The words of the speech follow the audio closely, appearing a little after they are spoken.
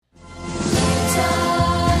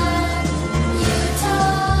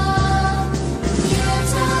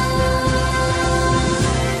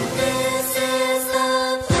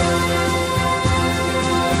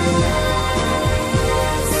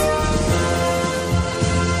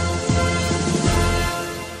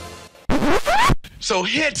So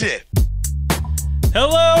hit it.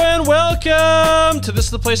 Hello and welcome to This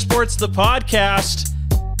is the Play Sports, the podcast.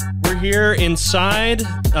 We're here inside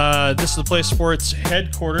This is the Play Sports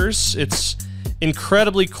headquarters. It's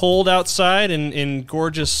incredibly cold outside in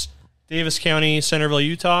gorgeous Davis County, Centerville,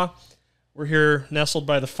 Utah. We're here nestled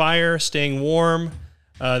by the fire, staying warm.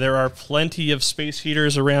 There are plenty of space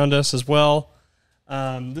heaters around us as well.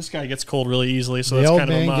 This guy gets cold really easily, so that's kind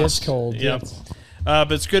of a must. The old man gets cold. Yep.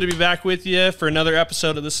 But it's good to be back with you for another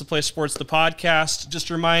episode of This is the Play Sports, the podcast.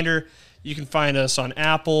 Just a reminder, you can find us on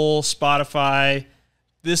Apple, Spotify.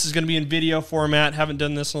 This is going to be in video format. Haven't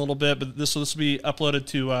done this in a little bit, but this will be uploaded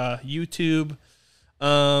to YouTube.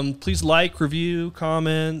 Please like, review,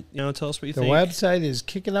 comment. Tell us what you think. The website is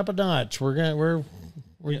kicking up a notch. We're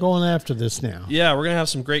going after this now. Yeah, we're gonna have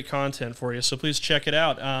some great content for you, so please check it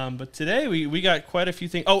out. But today we got quite a few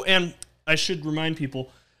things. Oh, and I should remind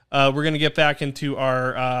people. We're going to get back into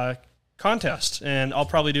our contest, and I'll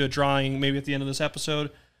probably do a drawing maybe at the end of this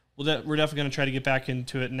episode. We're definitely going to try to get back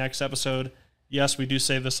into it next episode. Yes, we do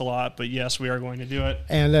say this a lot, but yes, we are going to do it.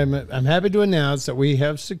 And I'm happy to announce that we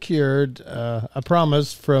have secured a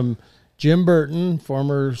promise from Jim Burton,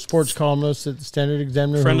 former sports columnist at the Standard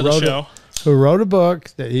Examiner, Friend of the show. Who wrote a book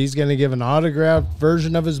that he's going to give an autographed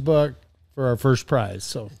version of his book for our first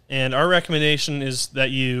prize. And our recommendation is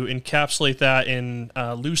that you encapsulate that in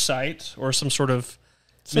lucite or some sort of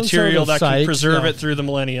material that can preserve it through the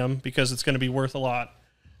millennium, because it's going to be worth a lot.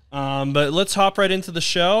 But let's hop right into the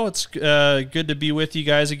show. It's good to be with you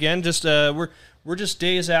guys again. Just we're just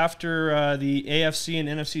days after the AFC and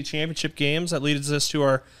NFC championship games. That leads us to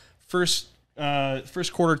our first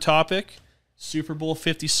quarter topic: Super Bowl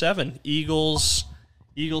 57,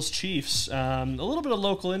 Eagles-Chiefs. A little bit of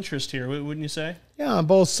local interest here, wouldn't you say? Yeah, on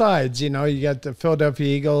both sides. You got the Philadelphia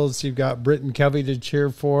Eagles. You've got Britton Covey to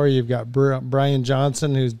cheer for. You've got Brian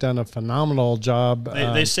Johnson, who's done a phenomenal job.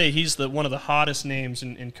 They say he's one of the hottest names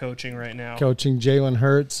in coaching right now. Coaching Jalen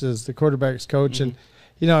Hurts as the quarterback's coach. Mm-hmm.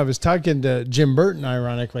 And, I was talking to Jim Burton,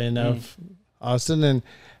 ironically enough, Austin, and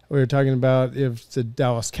we were talking about if the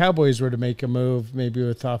Dallas Cowboys were to make a move, maybe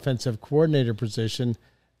with the offensive coordinator position,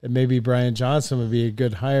 that maybe Brian Johnson would be a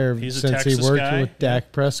good hire since he worked with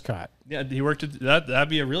Dak Prescott. Yeah, he worked at that'd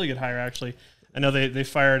be a really good hire, actually. I know they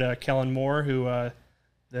fired Kellen Moore, who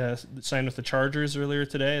signed with the Chargers earlier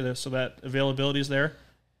today, so that availability is there.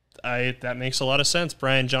 That makes a lot of sense.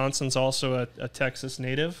 Brian Johnson's also a Texas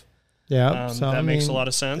native. Yeah, that makes a lot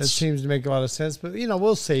of sense. It seems to make a lot of sense, but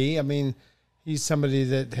we'll see. I mean, he's somebody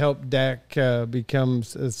that helped Dak become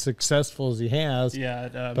as successful as he has.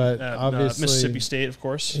 Yeah, but obviously Mississippi State, of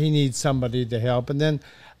course. He needs somebody to help. And then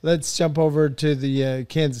let's jump over to the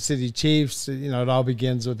Kansas City Chiefs. It all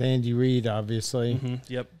begins with Andy Reid, obviously. Mm-hmm.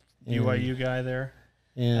 Yep, BYU guy there.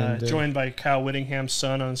 And joined by Kyle Whittingham's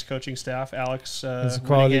son on his coaching staff, Alex He's a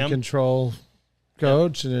quality control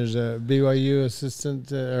coach, and there's a BYU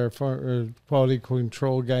assistant or quality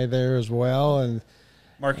control guy there as well. And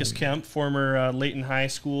Marcus Kemp, former Layton High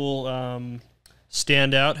School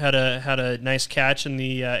standout, had a nice catch in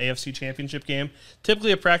the AFC Championship game.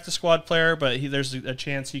 Typically a practice squad player, but there's a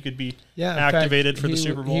chance he could be activated for the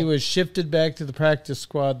Super Bowl. He was shifted back to the practice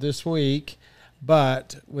squad this week,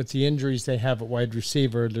 but with the injuries they have at wide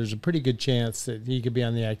receiver, there's a pretty good chance that he could be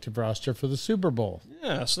on the active roster for the Super Bowl.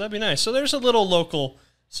 Yeah, so that'd be nice. So there's some local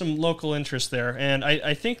interest there, and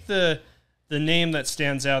I think the name that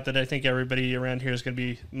stands out that I think everybody around here is going to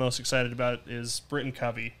be most excited about is Britton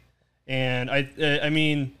Covey. And I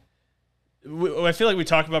feel like we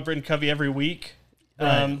talk about Britton Covey every week,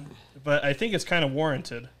 right. But I think it's kind of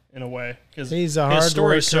warranted in a way because he's a hard story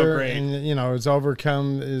worker, is so great. And has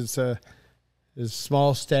overcome his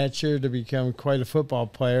small stature to become quite a football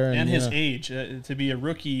player, and his age to be a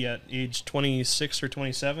rookie at age 26 or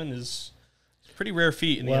 27 is a pretty rare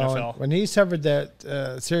feat in the NFL. When he suffered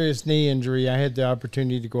that serious knee injury, I had the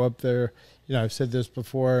opportunity to go up there. I've said this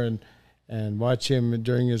before, and watch him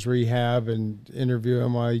during his rehab and interview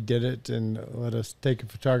him while he did it, and let us take a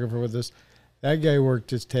photographer with us. That guy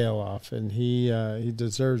worked his tail off, and he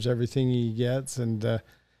deserves everything he gets, and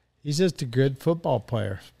he's just a good football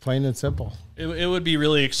player, plain and simple. It would be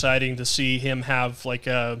really exciting to see him have like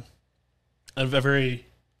a very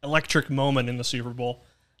electric moment in the Super Bowl.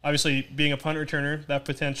 Obviously, being a punt returner, that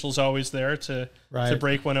potential is always there to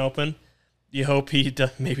break one open. You hope he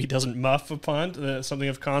maybe doesn't muff a punt, something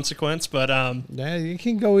of consequence. But yeah, you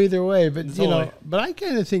can go either way. But totally. But I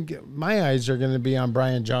kind of think my eyes are going to be on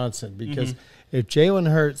Brian Johnson, because if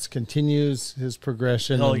Jalen Hurts continues his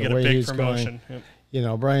progression and the way he's going,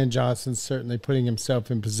 Brian Johnson's certainly putting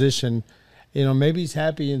himself in position maybe he's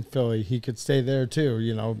happy in Philly. He could stay there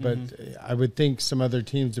too, but I would think some other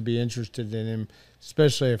teams would be interested in him,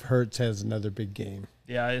 especially if Hurts has another big game.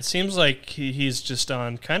 Yeah, it seems like he's just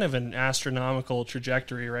on kind of an astronomical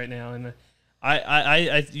trajectory right now. And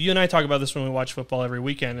you and I talk about this when we watch football every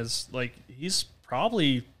weekend, is like he's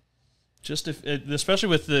probably just, especially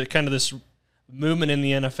with the kind of this movement in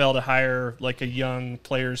the NFL to hire like a young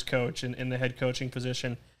players coach in the head coaching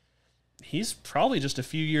position, he's probably just a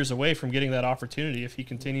few years away from getting that opportunity if he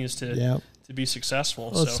continues to be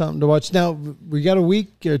successful. Well, it's something to watch. Now, we got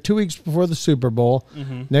 2 weeks before the Super Bowl.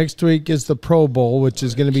 Next week is the Pro Bowl, which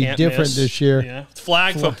is going to be different this year. Yeah, it's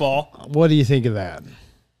flag football. What do you think of that?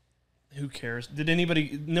 Who cares?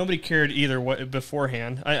 Nobody cared either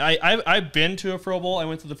beforehand. I've been to a Pro Bowl. I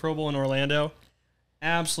went to the Pro Bowl in Orlando.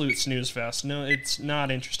 Absolute snooze fest. No, it's not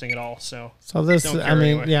interesting at all. So this,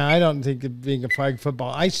 I don't think it being a flag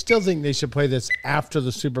football. I still think they should play this after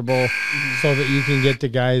the Super Bowl so that you can get the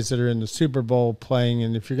guys that are in the Super Bowl playing.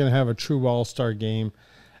 And if you're going to have a true all-star game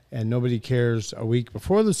and nobody cares a week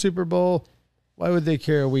before the Super Bowl, why would they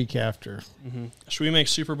care a week after? Should we make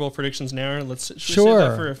Super Bowl predictions now? Should we save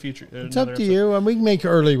that for a future? It's up to you, and we can make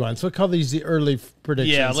early ones. We'll call these the early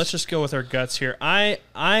predictions. Yeah, let's just go with our guts here. I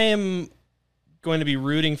am going to be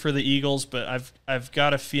rooting for the Eagles, but I've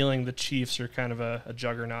got a feeling the Chiefs are kind of a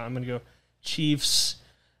juggernaut. I'm going to go Chiefs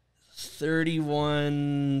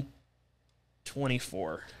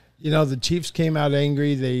 31-24. The Chiefs came out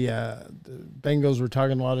angry. The Bengals were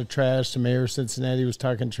talking a lot of trash. The mayor of Cincinnati was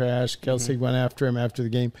talking trash. Kelsey went after him after the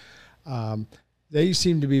game. They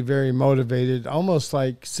seem to be very motivated, almost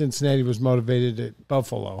like Cincinnati was motivated at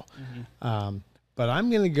Buffalo. But I'm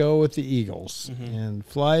going to go with the Eagles. And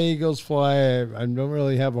fly, Eagles, fly. I don't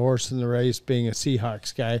really have a horse in the race being a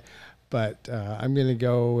Seahawks guy, but I'm going to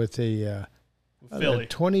go with a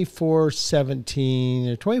 24-17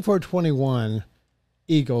 or 24-21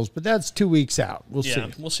 Eagles. But that's 2 weeks out. We'll see.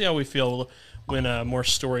 We'll see how we feel when more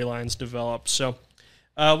storylines develop. So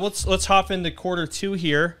let's hop into quarter two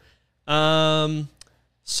here.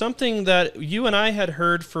 Something that you and I had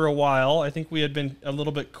heard for a while. I think we had been a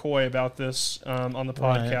little bit coy about this on the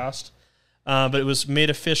podcast, but it was made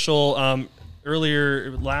official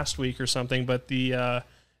earlier last week or something. But the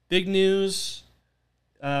big news,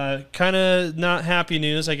 kind of not happy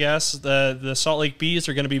news, I guess. The Salt Lake Bees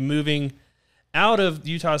are going to be moving out of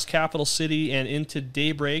Utah's capital city and into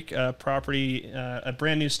Daybreak property, a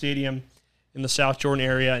brand new stadium in the South Jordan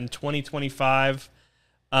area in 2025.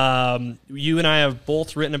 You and I have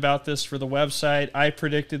both written about this for the website. I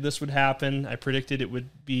predicted this would happen. I predicted it would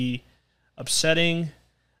be upsetting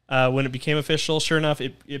when it became official. Sure enough,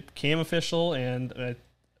 it became official, and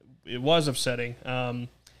it was upsetting. As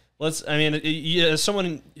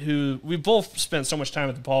someone who we both spent so much time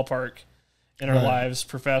at the ballpark in our lives,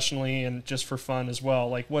 professionally and just for fun as well.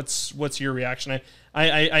 Like, what's your reaction?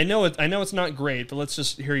 I know it's not great, but let's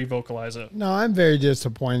just hear you vocalize it. No, I'm very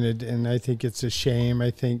disappointed, and I think it's a shame.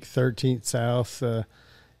 I think 13th South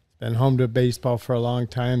been home to baseball for a long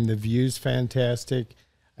time. The view's fantastic.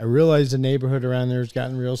 I realize the neighborhood around there has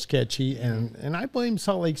gotten real sketchy, and I blame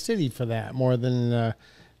Salt Lake City for that more than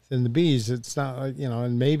the Bees. It's not like,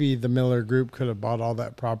 and maybe the Miller Group could have bought all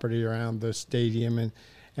that property around the stadium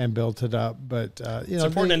and built it up. But it's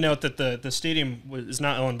important to note that the stadium is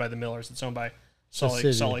not owned by the Millers; it's owned by Salt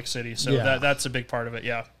Lake City. So that's a big part of it.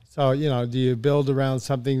 Yeah. So do you build around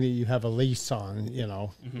something that you have a lease on?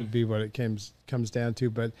 Would be what it comes down to.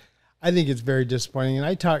 But I think it's very disappointing. And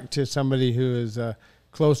I talked to somebody who is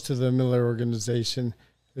close to the Miller organization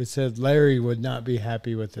who said Larry would not be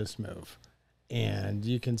happy with this move. And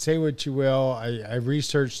you can say what you will. I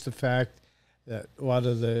researched the fact that a lot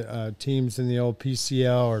of the teams in the old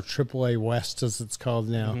PCL or AAA West, as it's called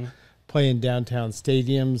now, play in downtown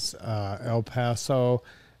stadiums. El Paso,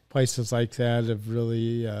 places like that have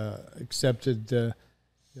really accepted,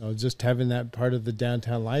 just having that part of the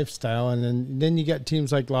downtown lifestyle. And then you got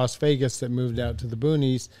teams like Las Vegas that moved out to the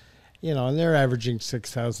boonies, and they're averaging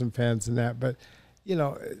 6,000 fans in that. But,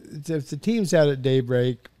 if the team's out at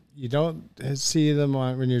Daybreak, you don't see them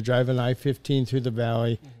when you're driving I-15 through the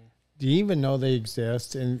valley. Do you even know they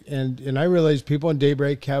exist? And I realize people in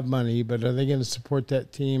Daybreak have money, but are they going to support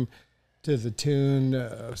that team to the tune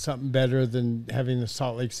of something better than having the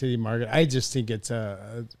Salt Lake City market? I just think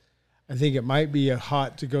I think it might be a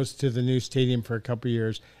hot to go to the new stadium for a couple of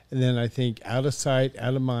years, and then I think out of sight,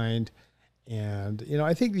 out of mind. And,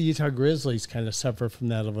 I think the Utah Grizzlies kind of suffer from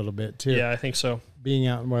that a little bit too. Yeah, I think so. Being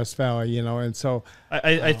out in West Valley, and so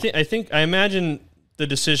I imagine the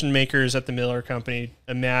decision makers at the Miller Company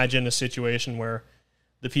imagine a situation where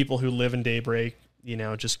the people who live in Daybreak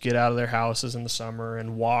just get out of their houses in the summer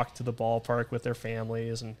and walk to the ballpark with their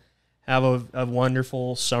families and have a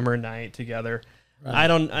wonderful summer night together. Right.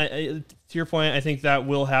 To your point, I think that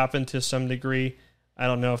will happen to some degree. I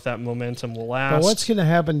don't know if that momentum will last. But what's going to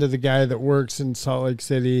happen to the guy that works in Salt Lake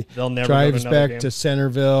City, They'll never drives back game. to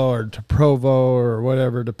Centerville or to Provo or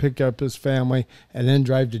whatever to pick up his family, and then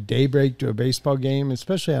drive to Daybreak to a baseball game,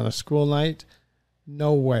 especially on a school night?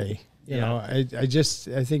 No way. I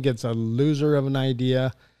think it's a loser of an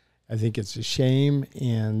idea. I think it's a shame.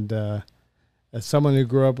 And as someone who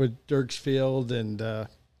grew up with Dirksfield and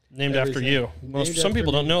named after you. Some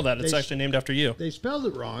people don't know that. It's actually named after you. They spelled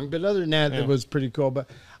it wrong, but other than that, it was pretty cool. But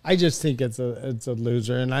I just think it's a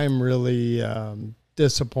loser, and I'm really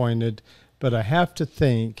disappointed. But I have to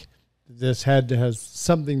think this has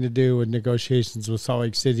something to do with negotiations with Salt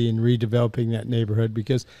Lake City and redeveloping that neighborhood,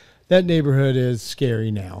 because that neighborhood is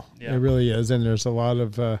scary now. Yeah. It really is, and there's a lot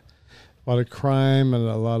of crime and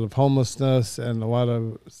a lot of homelessness and a lot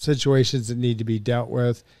of situations that need to be dealt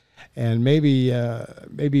with. And maybe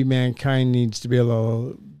mankind needs to be a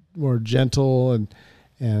little more gentle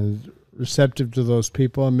and receptive to those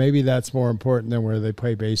people, and maybe that's more important than where they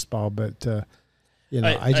play baseball. But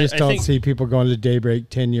I just don't see people going to Daybreak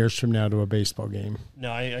 10 years from now to a baseball game.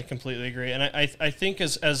 No, I completely agree, and I think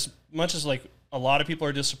as much as like a lot of people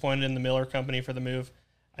are disappointed in the Miller Company for the move,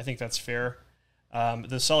 I think that's fair.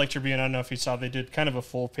 The Salt Lake Tribune, I don't know if you saw, they did kind of a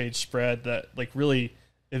full page spread that like really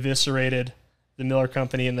eviscerated the Miller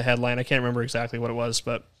Company in the headline. I can't remember exactly what it was,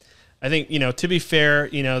 but I think, to be fair,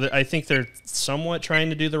 I think they're somewhat trying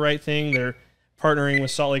to do the right thing. They're partnering with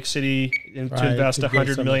Salt Lake City to invest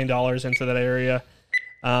 $100 million into that area.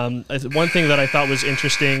 One thing that I thought was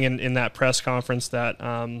interesting in that press conference that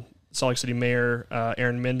Salt Lake City Mayor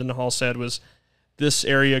Aaron Mendenhall said was this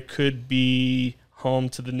area could be home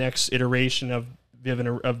to the next iteration of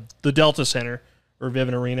the Delta Center or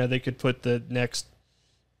Vivint Arena. They could put the next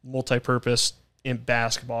multi-purpose in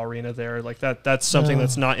basketball arena there. Like that's something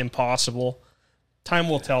that's not impossible. Time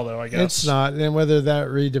will tell, though, I guess. It's not. And whether that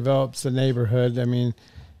redevelops the neighborhood, I mean,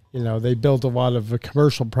 they built a lot of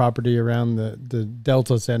commercial property around the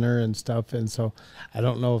Delta Center and stuff. And so I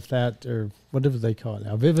don't know if that, or whatever they call it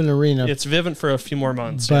now, Vivint Arena. It's Vivint for a few more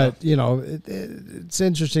months. But, it's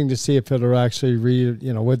interesting to see if it'll actually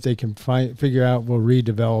what they can figure out will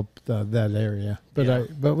redevelop that area.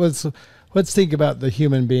 But let's think about the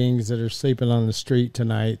human beings that are sleeping on the street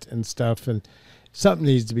tonight and stuff, and something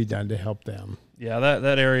needs to be done to help them. Yeah,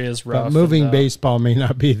 that area is rough. But moving baseball may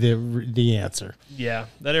not be the answer. Yeah,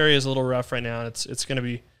 that area is a little rough right now. It's going to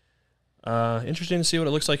be interesting to see what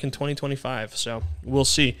it looks like in 2025. So we'll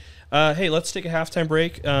see. Hey, let's take a halftime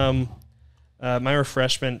break. My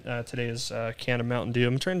refreshment today is a can of Mountain Dew.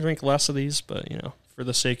 I'm trying to drink less of these, but for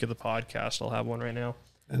the sake of the podcast, I'll have one right now.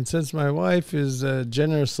 And since my wife is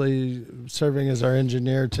generously serving as our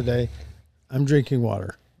engineer today, I'm drinking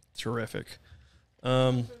water. Terrific.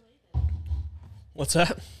 What's that?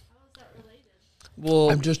 How is that related?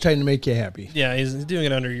 Well, I'm just trying to make you happy. Yeah, he's doing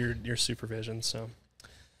it under your supervision. So,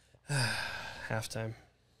 halftime.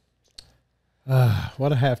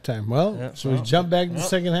 What a halftime. Well, we jump back to the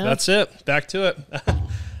second half? That's it. Back to it.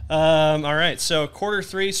 All right. So, quarter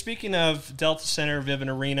three. Speaking of Delta Center, Vivint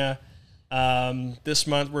Arena, this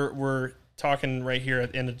month we're talking right here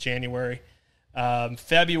at the end of January.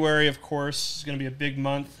 February, of course, is going to be a big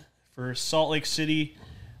month for Salt Lake City.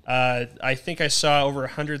 I think I saw over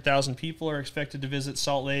 100,000 people are expected to visit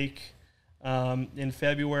Salt Lake in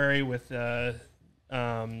February with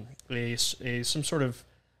some sort of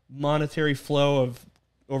monetary flow of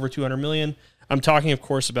over 200 million. I'm talking, of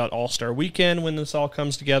course, about All-Star Weekend when this all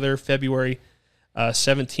comes together, February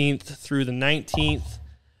 17th through the 19th.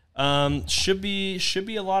 Should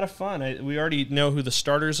be a lot of fun. We already know who the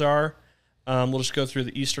starters are. We'll just go through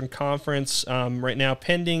the Eastern Conference right now,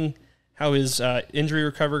 pending how his injury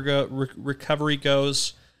recovery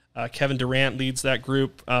goes. Kevin Durant leads that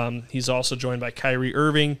group. He's also joined by Kyrie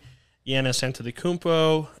Irving, Giannis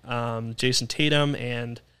Antetokounmpo, Jason Tatum,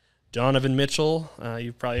 and Donovan Mitchell.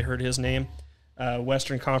 You've probably heard his name.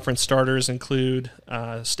 Western Conference starters include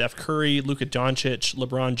Steph Curry, Luka Doncic,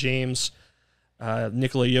 LeBron James,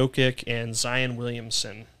 Nikola Jokic, and Zion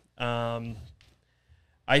Williamson.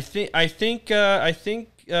 I think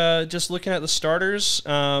just looking at the starters,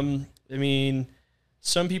 I mean,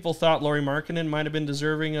 some people thought Lauri Markkanen might have been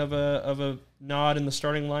deserving of a nod in the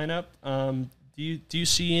starting lineup. Do you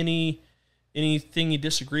see anything you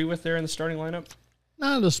disagree with there in the starting lineup?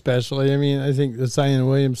 Not especially. I mean, I think the Zion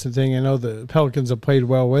Williamson thing, I know the Pelicans have played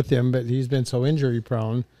well with him, but he's been so injury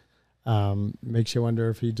prone. Makes you wonder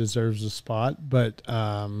if he deserves a spot, but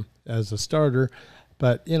as a starter.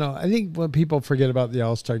 But, I think what people forget about the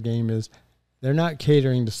All-Star game is they're not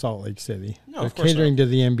catering to Salt Lake City. No, they're of course catering not. to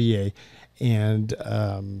the NBA. And,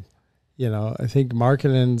 I think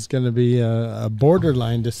Markkanen's going to be a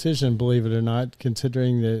borderline decision, believe it or not,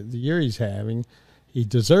 considering the year he's having. He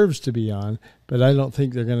deserves to be on, but I don't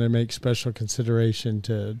think they're going to make special consideration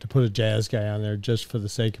to put a Jazz guy on there just for the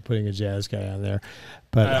sake of putting a Jazz guy on there.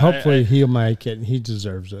 But hopefully he'll make it, and he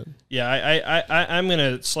deserves it. Yeah, I'm going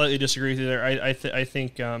to slightly disagree with you there. I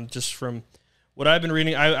think just from what I've been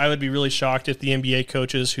reading, I would be really shocked if the NBA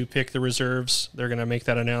coaches who pick the reserves, they're going to make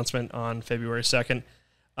that announcement on February 2nd.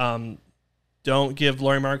 Don't give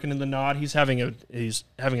Lauri Markkanen the nod. He's having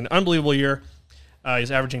an unbelievable year.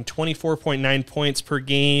 He's averaging 24.9 points per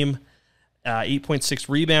game, 8.6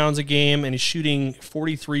 rebounds a game, and he's shooting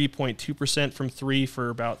 43.2% from three for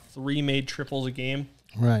about 3 made triples a game.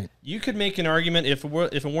 Right. You could make an argument if it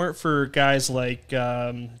weren't for guys like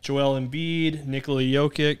Joel Embiid, Nikola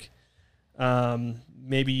Jokic,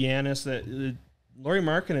 maybe Giannis, that Lauri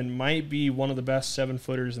Markkanen might be one of the best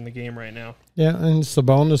 7-footers in the game right now. Yeah, and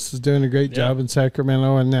Sabonis is doing a great job in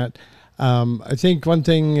Sacramento, and that I think one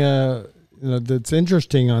thing that's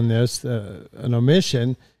interesting on this, an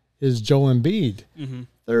omission, is Joel Embiid. Mm-hmm.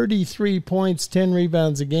 33 points, 10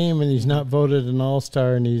 rebounds a game, and he's not voted an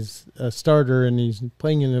all-star, and he's a starter, and he's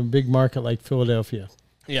playing in a big market like Philadelphia.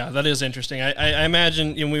 Yeah, that is interesting. I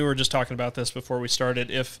imagine, and we were just talking about this before we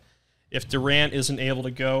started, if Durant isn't able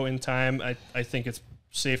to go in time, I think it's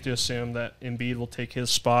safe to assume that Embiid will take his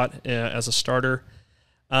spot as a starter.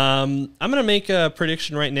 I'm going to make a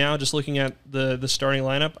prediction right now, just looking at the starting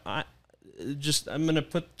lineup. I'm going to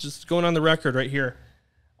put, just going on the record right here,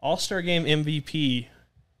 All-Star Game MVP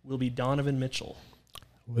will be Donovan Mitchell.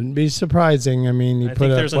 Wouldn't be surprising. I mean, I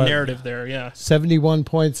think there's a narrative there, yeah. 71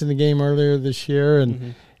 points in the game earlier this year,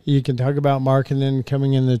 and you can talk about Markkanen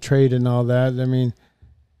coming in the trade and all that. I mean,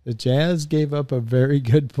 the Jazz gave up a very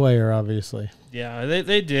good player, obviously. Yeah,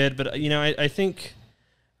 they did, but I think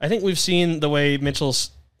we've seen the way Mitchell's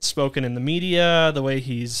spoken in the media, the way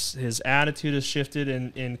his attitude has shifted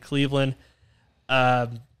in Cleveland. I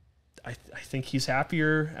think he's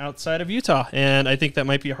happier outside of Utah, and I think that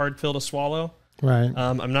might be a hard pill to swallow. Right.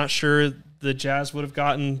 I'm not sure the Jazz would have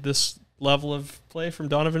gotten this level of play from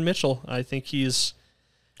Donovan Mitchell. I think he's.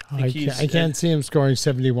 I can't see him scoring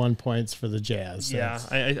 71 points for the Jazz. Yeah,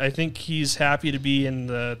 I think he's happy to be in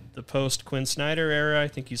the post Quinn Snyder era. I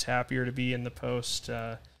think he's happier to be in the post,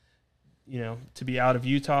 to be out of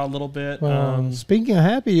Utah a little bit. Well, speaking of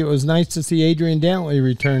happy, it was nice to see Adrian Dantley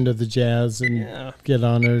return to the Jazz and get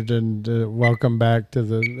honored and welcome back to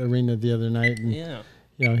the arena the other night. And,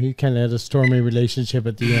 he kind of had a stormy relationship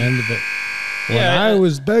at the end, but I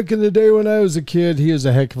was back in the day when I was a kid, he was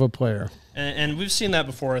a heck of a player. And we've seen that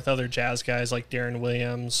before with other Jazz guys like Darren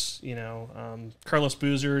Williams, Carlos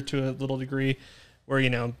Boozer to a little degree, where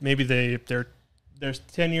maybe their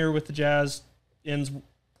tenure with the Jazz ends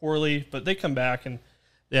poorly, but they come back and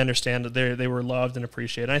they understand that they were loved and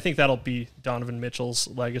appreciated. And I think that'll be Donovan Mitchell's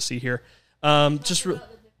legacy here.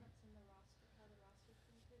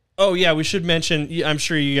 Oh yeah, we should mention. I'm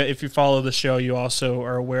sure if you follow the show, you also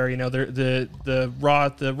are aware. The Raw.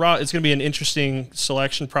 It's going to be an interesting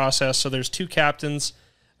selection process. So there's 2 captains.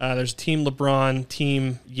 There's Team LeBron,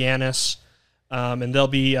 Team Giannis, and they'll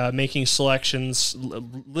be making selections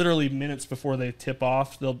literally minutes before they tip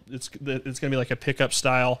off. It's going to be like a pickup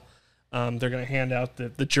style. They're going to hand out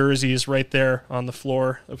the jerseys right there on the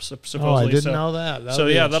floor, supposedly. Oh, I didn't know that.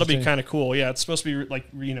 That'll be kind of cool. Yeah, it's supposed to be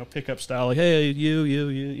like, pickup style. Like, hey,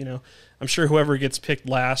 you. I'm sure whoever gets picked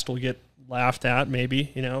last will get laughed at,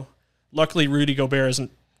 maybe, Luckily, Rudy Gobert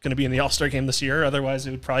isn't going to be in the All-Star game this year. Otherwise,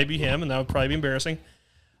 it would probably be him, and that would probably be embarrassing.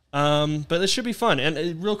 But this should be fun.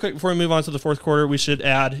 And real quick, before we move on to the fourth quarter, we should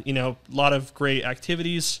add, a lot of great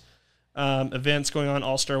activities, events going on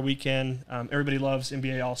All-Star Weekend. Everybody loves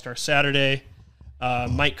NBA All-Star Saturday.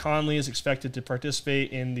 Mike Conley is expected to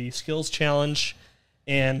participate in the Skills Challenge,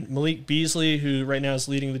 and Malik Beasley, who right now is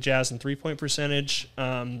leading the Jazz in three-point percentage,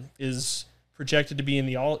 is projected to be in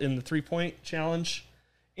the three-point challenge.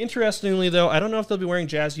 Interestingly, though, I don't know if they'll be wearing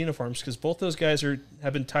Jazz uniforms because both those guys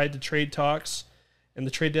have been tied to trade talks, and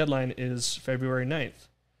the trade deadline is February 9th.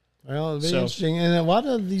 Well, it'll be interesting. And a lot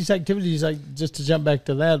of these activities, like just to jump back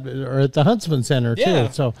to that, are at the Huntsman Center, too.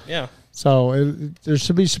 So there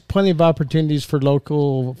should be plenty of opportunities for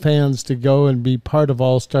local fans to go and be part of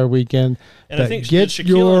All-Star Weekend. And I think get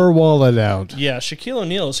your wallet out. Yeah, Shaquille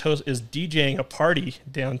O'Neal is DJing a party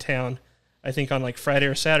downtown, I think on like Friday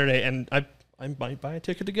or Saturday, and I might buy a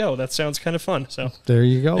ticket to go. That sounds kind of fun. So there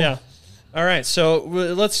you go. Yeah. All right, so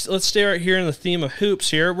let's stay right here in the theme of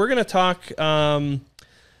hoops here. We're going to talk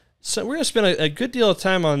So we're going to spend a good deal of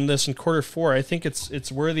time on this in quarter 4. I think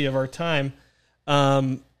it's worthy of our time.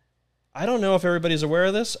 I don't know if everybody's aware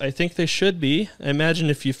of this. I think they should be. I imagine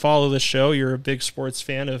if you follow this show, you're a big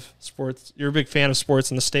fan of sports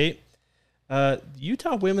in the state.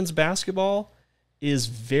 Utah women's basketball is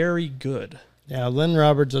very good. Yeah, Lynn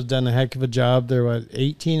Roberts has done a heck of a job. They're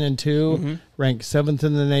 18-2, ranked 7th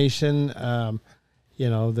in the nation.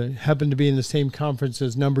 They happen to be in the same conference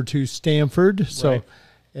as number 2 Stanford, so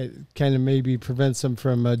it kind of maybe prevents them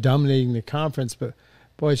from dominating the conference. But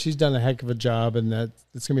boy, she's done a heck of a job, and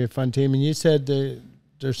it's going to be a fun team. And you said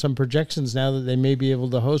there's some projections now that they may be able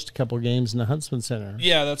to host a couple games in the Huntsman Center.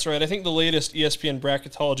 Yeah, that's right. I think the latest ESPN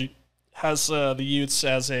bracketology has the Utes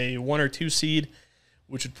as a 1 or 2 seed,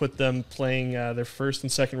 which would put them playing their first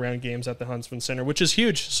and second round games at the Huntsman Center, which is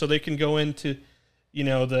huge. So they can go into,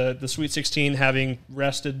 the Sweet 16 having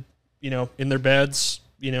rested, in their beds,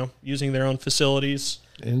 using their own facilities.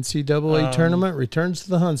 NCAA tournament returns to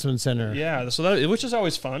the Huntsman Center. Yeah, so which is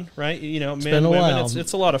always fun, right? It's been a while.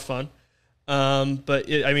 It's a lot of fun. But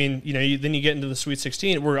then you get into the Sweet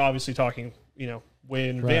 16. We're obviously talking, way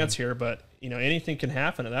in advance here, but anything can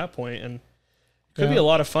happen at that point, and it could be a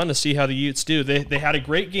lot of fun to see how the Utes do. They had a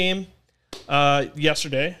great game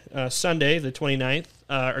yesterday, Sunday, the 29th.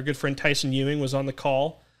 Our good friend Tyson Ewing was on the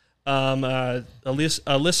call. Alyssa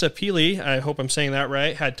Peely, I hope I'm saying that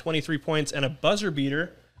right, had 23 points and a buzzer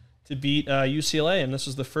beater to beat UCLA, and this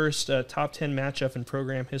was the first top 10 matchup in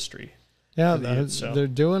program history. Yeah, they're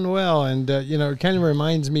doing well, and it kind of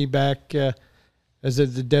reminds me back as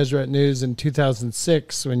at the Deseret News in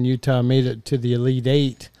 2006 when Utah made it to the Elite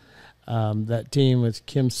Eight. That team with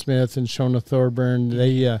Kim Smith and Shona Thorburn,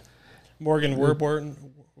 Morgan Warburton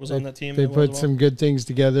was on that team. They put some good things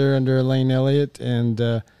together under Elaine Elliott, and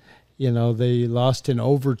they lost in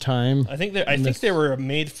overtime. I think they were a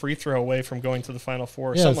made free throw away from going to the Final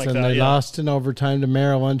Four, something like that. Yes, and they lost in overtime to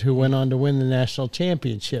Maryland, who went on to win the national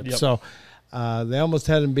championship. Yep. So they almost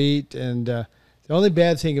had them beat, and the only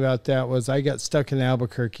bad thing about that was I got stuck in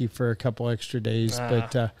Albuquerque for a couple extra days.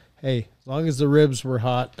 But hey, as long as the ribs were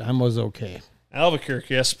hot, I was okay.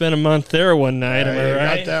 Albuquerque, I spent a month there one night. Am I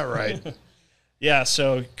right? Got that right. Yeah,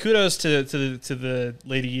 so kudos to the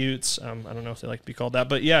Lady Utes. I don't know if they like to be called that,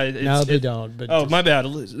 but yeah, they don't. But my bad.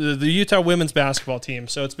 The Utah women's basketball team.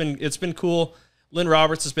 So it's been cool. Lynn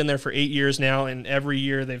Roberts has been there for 8 years now, and every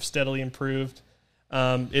year they've steadily improved.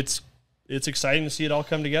 It's exciting to see it all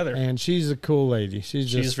come together. And she's a cool lady.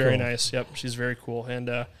 She's very nice. Yep, she's very cool. And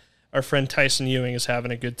our friend Tyson Ewing is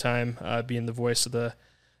having a good time being the voice of the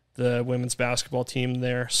women's basketball team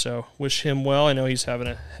there. So wish him well. I know he's having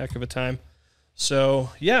a heck of a time. So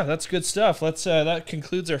yeah, that's good stuff. Let's that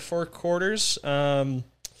concludes our 4 quarters. Again,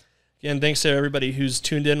 thanks to everybody who's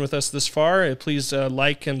tuned in with us this far. Please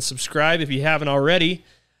like and subscribe if you haven't already.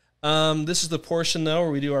 This is the portion though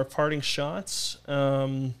where we do our parting shots.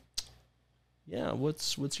 Yeah,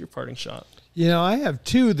 what's your parting shot? I have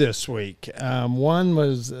 2 this week. One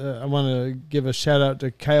was I want to give a shout out to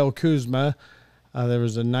Kyle Kuzma. There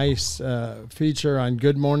was a nice feature on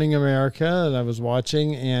Good Morning America that I was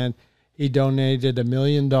watching, and he donated $1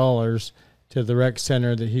 million to the rec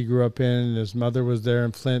center that he grew up in. And his mother was there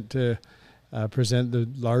in Flint to present the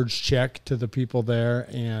large check to the people there.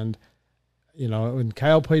 And, when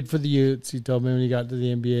Kyle played for the Utes, he told me when he got to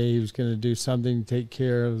the NBA he was going to do something to take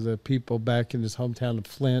care of the people back in his hometown of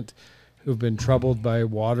Flint who've been troubled by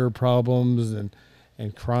water problems and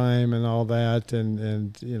crime and all that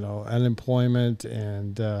and unemployment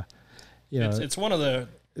and, It's one of the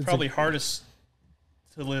probably hardest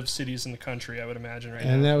to live cities in the country, I would imagine, right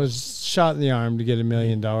now. And that was shot in the arm to get $1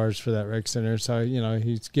 million for that rec center. So,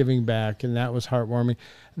 he's giving back, and that was heartwarming.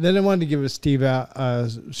 And then I wanted to give Steve a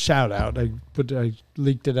shout out. I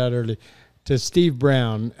leaked it out early to Steve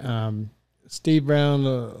Brown. Steve Brown,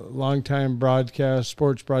 a longtime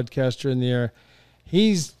sports broadcaster in the air.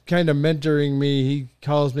 He's kind of mentoring me. He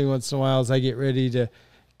calls me once in a while as I get ready to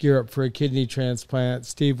gear up for a kidney transplant.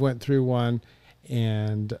 Steve went through one,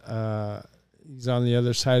 and he's on the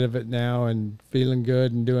other side of it now and feeling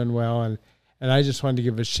good and doing well. And I just wanted to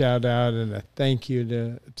give a shout out and a thank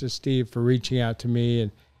you to Steve for reaching out to me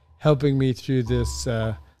and helping me through this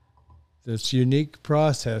this unique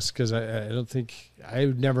process, because I don't think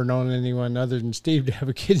I've never known anyone other than Steve to have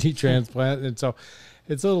a kidney transplant. And so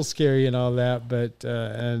it's a little scary and all that, but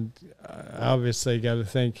and obviously got to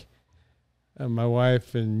thank my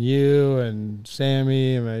wife and you and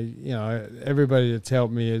Sammy and everybody that's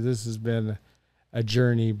helped me. This has been a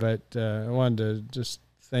journey, but I wanted to just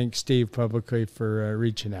thank Steve publicly for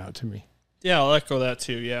reaching out to me. Yeah, I'll echo that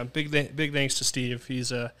too. Yeah, big thanks to Steve.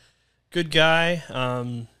 He's a good guy.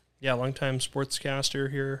 Yeah, longtime sportscaster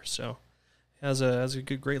here, so has a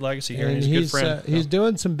great legacy here, and And he's a good friend. he's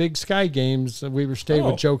doing some big Sky games. We were staying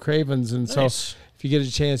with Joe Cravens, and nice. so if you get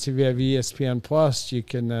a chance, if you have ESPN Plus, you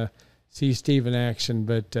can see Steve in action.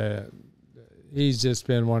 But he's just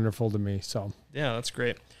been wonderful to me. So yeah, that's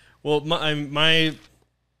great. Well, my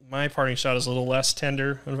parting shot is a little less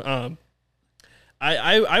tender.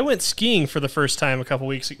 I went skiing for the first time a couple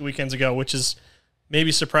weekends ago, which is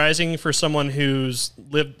maybe surprising for someone who's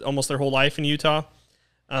lived almost their whole life in Utah.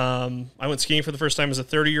 I went skiing for the first time as a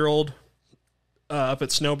 30-year-old up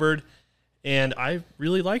at Snowbird, and I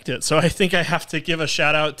really liked it. So I think I have to give a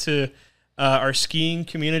shout out to our skiing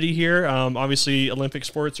community here. Obviously, Olympic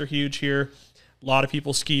sports are huge here. A lot of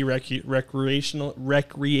people ski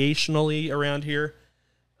recreationally around here.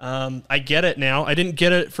 I get it now. I didn't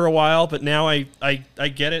get it for a while, but now I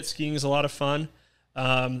get it. Skiing is a lot of fun.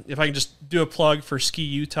 If I can just do a plug for Ski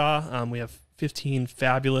Utah, we have 15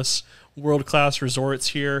 fabulous world-class resorts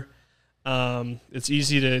here. It's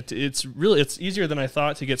easy it's easier than I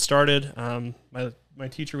thought to get started. My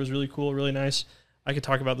teacher was really cool, really nice. I could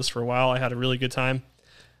talk about this for a while. I had a really good time.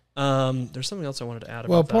 There's something else I wanted to add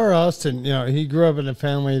about that. Well, poor Austin, he grew up in a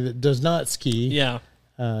family that does not ski. Yeah.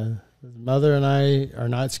 His mother and I are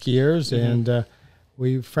not skiers, and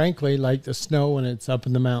we frankly like the snow when it's up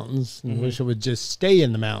in the mountains and wish it would just stay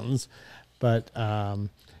in the mountains. But,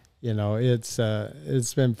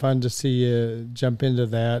 it's been fun to see you jump into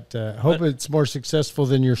that. Hope it's more successful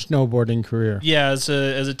than your snowboarding career. Yeah, as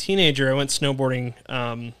a teenager, I went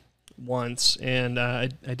snowboarding once, and I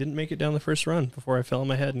didn't make it down the first run before I fell on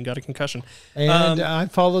my head and got a concussion. And I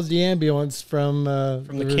followed the ambulance from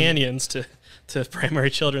the canyons to Primary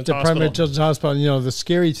Children's Hospital. Primary Children's Hospital. The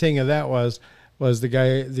scary thing of that was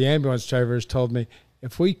the ambulance drivers told me,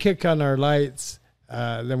 if we kick on our lights,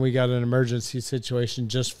 then we got an emergency situation,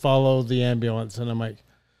 just follow the ambulance. And I'm like,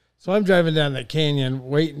 so I'm driving down that canyon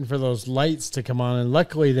waiting for those lights to come on, and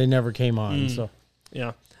luckily they never came on. So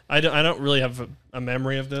yeah, I don't really have a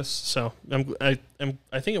memory of this, so I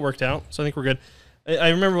think it worked out, so I think we're good. I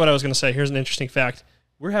remember what I was going to say. Here's an interesting fact: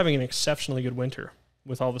 we're having an exceptionally good winter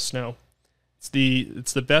with all the snow.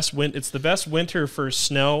 It's the best winter for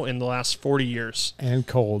snow in the last 40 years. And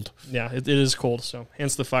cold. Yeah, it is cold, so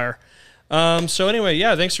hence the fire. So anyway,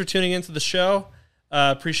 yeah, thanks for tuning into the show.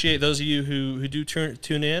 Appreciate those of you who do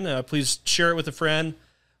tune in. Please share it with a friend,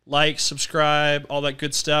 like, subscribe, all that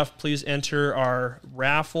good stuff. Please enter our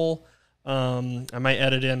raffle. I might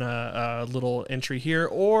edit in a little entry here,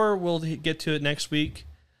 or we'll get to it next week.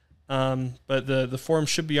 But the form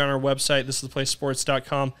should be on our website,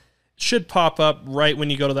 thisistheplacesports.com. Should pop up right when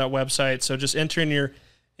you go to that website. So just enter in your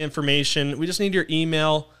information. We just need your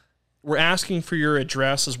email. We're asking for your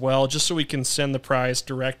address as well, just so we can send the prize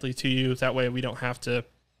directly to you. That way we don't have to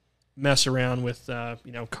mess around with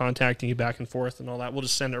contacting you back and forth and all that. We'll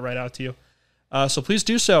just send it right out to you. So please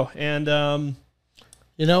do so. And I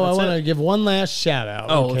want to give one last shout out.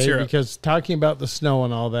 Let's hear it. Because talking about the snow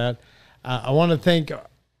and all that, I want to thank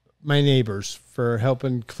my neighbors for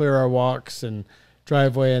helping clear our walks and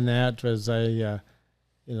driveway and that as I,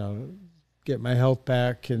 get my health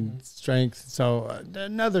back and strength. So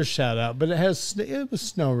another shout out, but it was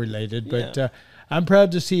snow related. But I'm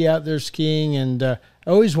proud to see you out there skiing, and I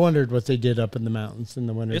always wondered what they did up in the mountains in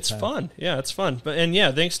the winter. It's fun. Yeah, it's fun. But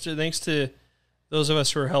thanks to those of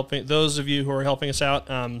us who are helping, those of you who are helping us out.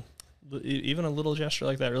 Even a little gesture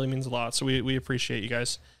like that really means a lot. So we appreciate you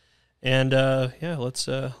guys. And let's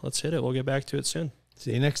hit it. We'll get back to it soon.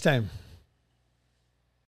 See you next time.